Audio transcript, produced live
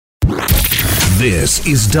This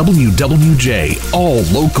is WWJ All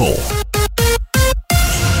Local.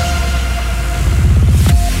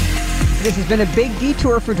 This has been a big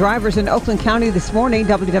detour for drivers in Oakland County this morning.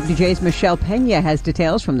 WWJ's Michelle Pena has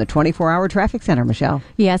details from the 24-hour traffic center. Michelle.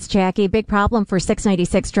 Yes, Jackie. Big problem for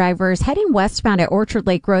 696 drivers heading westbound at Orchard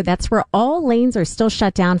Lake Road. That's where all lanes are still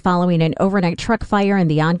shut down following an overnight truck fire and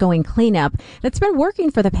the ongoing cleanup. That's been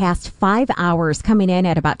working for the past 5 hours, coming in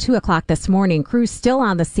at about 2 o'clock this morning. Crews still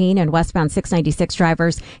on the scene, and westbound 696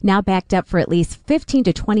 drivers now backed up for at least 15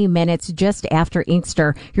 to 20 minutes just after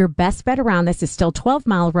Inkster. Your best bet around this is still 12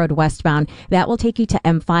 Mile Road westbound. That will take you to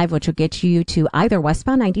M5, which will get you to either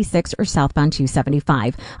westbound 96 or southbound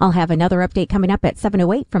 275. I'll have another update coming up at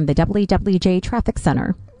 7:08 from the WWJ Traffic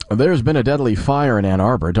Center. There's been a deadly fire in Ann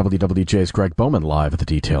Arbor. WWJ's Greg Bowman live at the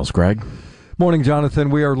details. Greg. Morning,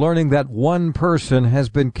 Jonathan. We are learning that one person has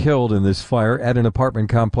been killed in this fire at an apartment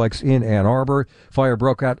complex in Ann Arbor. Fire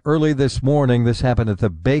broke out early this morning. This happened at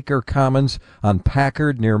the Baker Commons on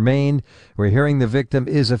Packard near Maine. We're hearing the victim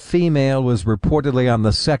is a female, was reportedly on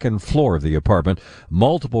the second floor of the apartment.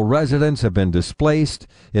 Multiple residents have been displaced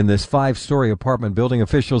in this 5-story apartment building.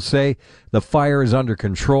 Officials say the fire is under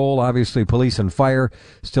control. Obviously, police and fire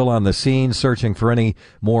still on the scene, searching for any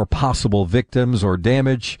more possible victims or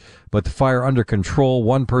damage. But the fire under control,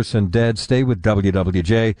 one person dead. Stay with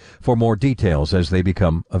WWJ for more details as they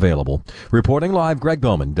become available. Reporting live, Greg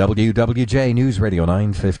Bowman, WWJ News Radio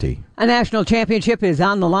 950. A national championship is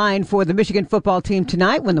on the line for the Michigan football team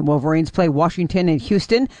tonight when the Wolverines play Washington and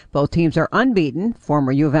Houston. Both teams are unbeaten.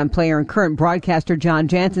 Former U of M player and current broadcaster John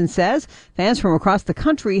Jansen says fans from across the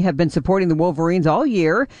country have been supporting the Wolverines all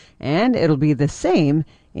year, and it'll be the same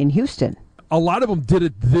in Houston. A lot of them did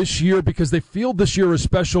it this year because they feel this year is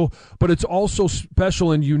special, but it's also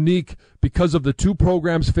special and unique because of the two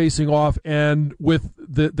programs facing off and with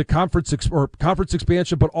the conference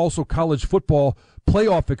expansion, but also college football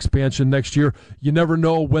playoff expansion next year. You never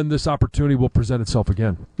know when this opportunity will present itself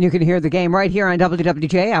again. You can hear the game right here on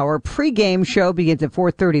WWJ. Our pregame show begins at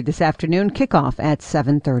 4:30 this afternoon, kickoff at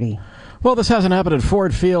 7:30. Well, this hasn't happened at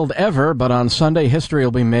Ford Field ever, but on Sunday history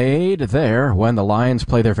will be made there when the Lions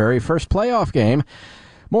play their very first playoff game.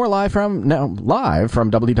 More live from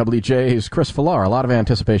WWJ's Chris Villar. A lot of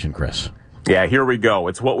anticipation, Chris. Yeah, here we go.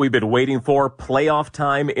 It's what we've been waiting for, playoff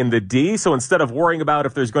time in the D. So instead of worrying about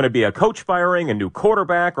if there's going to be a coach firing, a new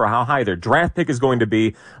quarterback, or how high their draft pick is going to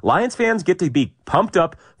be, Lions fans get to be pumped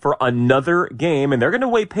up for another game, and they're going to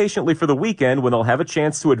wait patiently for the weekend when they'll have a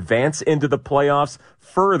chance to advance into the playoffs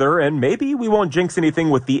further. And maybe we won't jinx anything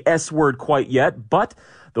with the S word quite yet, but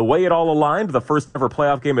the way it all aligned, the first ever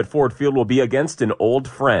playoff game at Ford Field will be against an old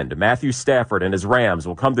friend. Matthew Stafford and his Rams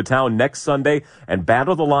will come to town next Sunday and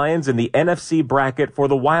battle the Lions in the NFC bracket for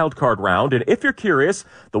the wild card round. And if you're curious,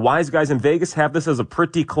 the wise guys in Vegas have this as a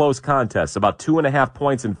pretty close contest, about 2.5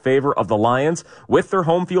 points in favor of the Lions with their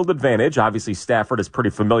home field advantage. Obviously, Stafford is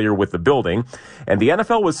pretty familiar with the building. And the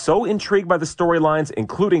NFL was so intrigued by the storylines,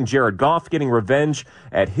 including Jared Goff getting revenge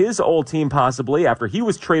at his old team possibly after he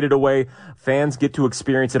was traded away. Fans get to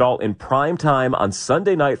experience it all in prime time on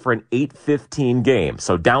Sunday night for an 8:15 game.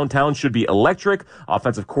 So downtown should be electric.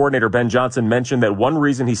 Offensive coordinator Ben Johnson mentioned that one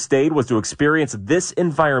reason he stayed was to experience this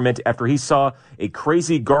environment after he saw a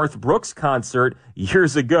crazy Garth Brooks concert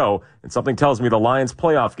years ago. And something tells me the Lions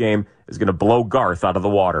playoff game is going to blow Garth out of the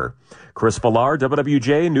water. Chris Villar,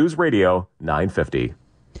 WWJ News Radio 950.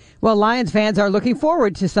 Well, Lions fans are looking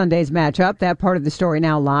forward to Sunday's matchup. That part of the story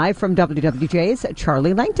now live from WWJ's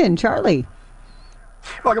Charlie Langton. Charlie.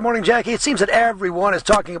 Well, good morning, Jackie. It seems that everyone is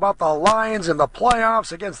talking about the Lions and the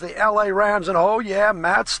playoffs against the L.A. Rams, and oh yeah,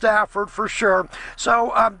 Matt Stafford for sure.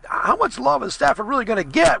 So how much love is Stafford really going to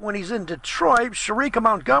get when he's in Detroit? Sharika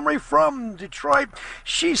Montgomery from Detroit,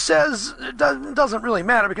 she says it doesn't really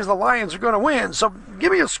matter because the Lions are going to win. So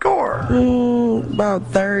give me a score. About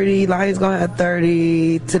 30. Lions going to have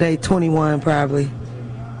 30. Today, 21 probably.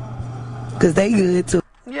 Because they good too.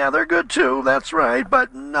 Yeah, they're good too, that's right,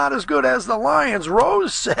 but not as good as the Lions.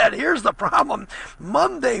 Rose said, here's the problem,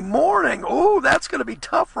 Monday morning, ooh, that's going to be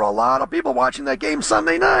tough for a lot of people watching that game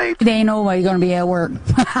Sunday night. There ain't nobody going to be at work.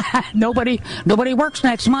 Nobody works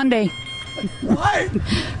next Monday. What?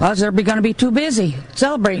 Well, they're going to be too busy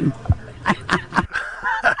celebrating.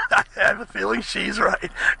 I have a feeling she's right.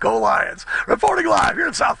 Go Lions. Reporting live here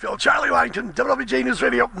in Southfield, Charlie Langton, WWJ News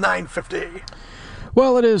Radio 950.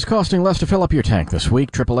 Well, it is costing less to fill up your tank this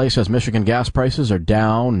week. AAA says Michigan gas prices are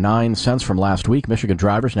down 9 cents from last week. Michigan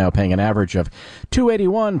drivers now paying an average of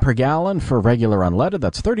 $2.81 per gallon for regular unleaded.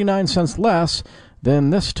 That's 39 cents less than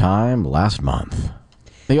this time last month.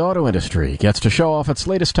 The auto industry gets to show off its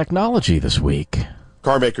latest technology this week.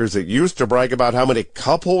 Car makers that used to brag about how many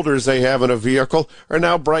cup holders they have in a vehicle are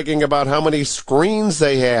now bragging about how many screens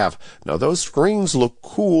they have. Now, those screens look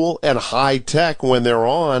cool and high-tech when they're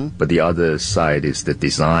on. But the other side is the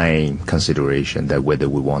design consideration, that whether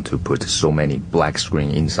we want to put so many black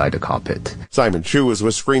screens inside the cockpit. Simon Chu is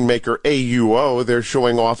with screen maker AUO. They're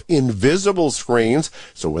showing off invisible screens,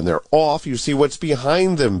 so when they're off, you see what's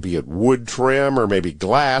behind them, be it wood trim or maybe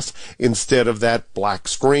glass, instead of that black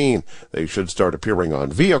screen. They should start appearing on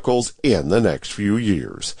vehicles in the next few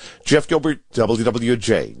years. Jeff Gilbert,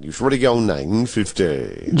 WWJ, News Radio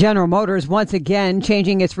 950. General Motors once again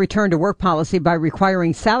changing its return to work policy by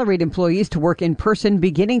requiring salaried employees to work in person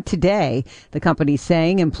beginning today. The company's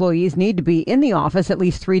saying employees need to be in the office at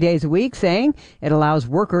least 3 days a week, saying it allows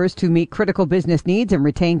workers to meet critical business needs and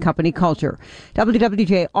retain company culture.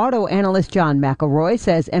 WWJ auto analyst John McElroy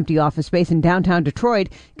says empty office space in downtown Detroit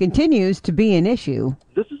continues to be an issue.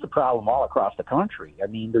 This is a problem all across the country. I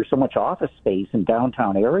mean, there's so much office space in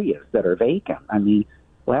downtown areas that are vacant. I mean,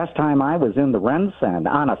 last time I was in the Rensen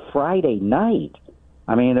on a Friday night,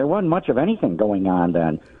 I mean, there wasn't much of anything going on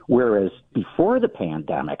then, whereas before the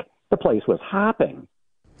pandemic, the place was hopping.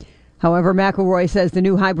 However, McElroy says the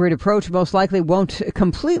new hybrid approach most likely won't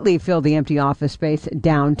completely fill the empty office space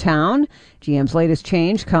downtown. GM's latest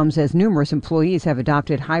change comes as numerous employees have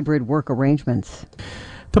adopted hybrid work arrangements.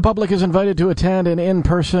 The public is invited to attend an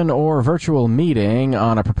in-person or virtual meeting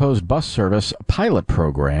on a proposed bus service pilot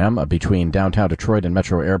program between downtown Detroit and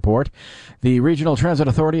Metro Airport. The Regional Transit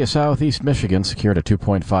Authority of Southeast Michigan secured a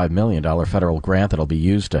 $2.5 million federal grant that will be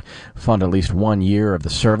used to fund at least 1 year of the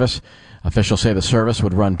service. Officials say the service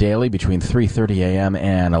would run daily between 3:30 a.m.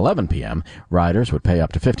 and 11 p.m. Riders would pay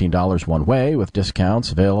up to $15 one way with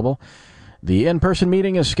discounts available. The in-person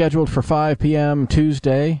meeting is scheduled for 5 p.m.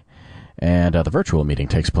 Tuesday. And the virtual meeting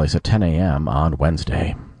takes place at 10 a.m. on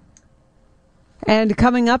Wednesday. And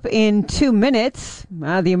coming up in 2 minutes,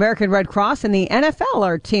 the American Red Cross and the NFL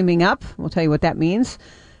are teaming up. We'll tell you what that means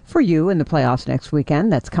for you in the playoffs next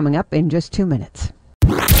weekend. That's coming up in just 2 minutes.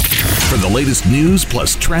 For the latest news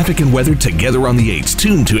plus traffic and weather together on the 8s,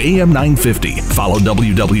 tune to AM 950. Follow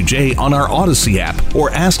WWJ on our Odyssey app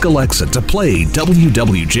or ask Alexa to play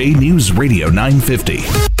WWJ News Radio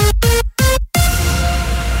 950.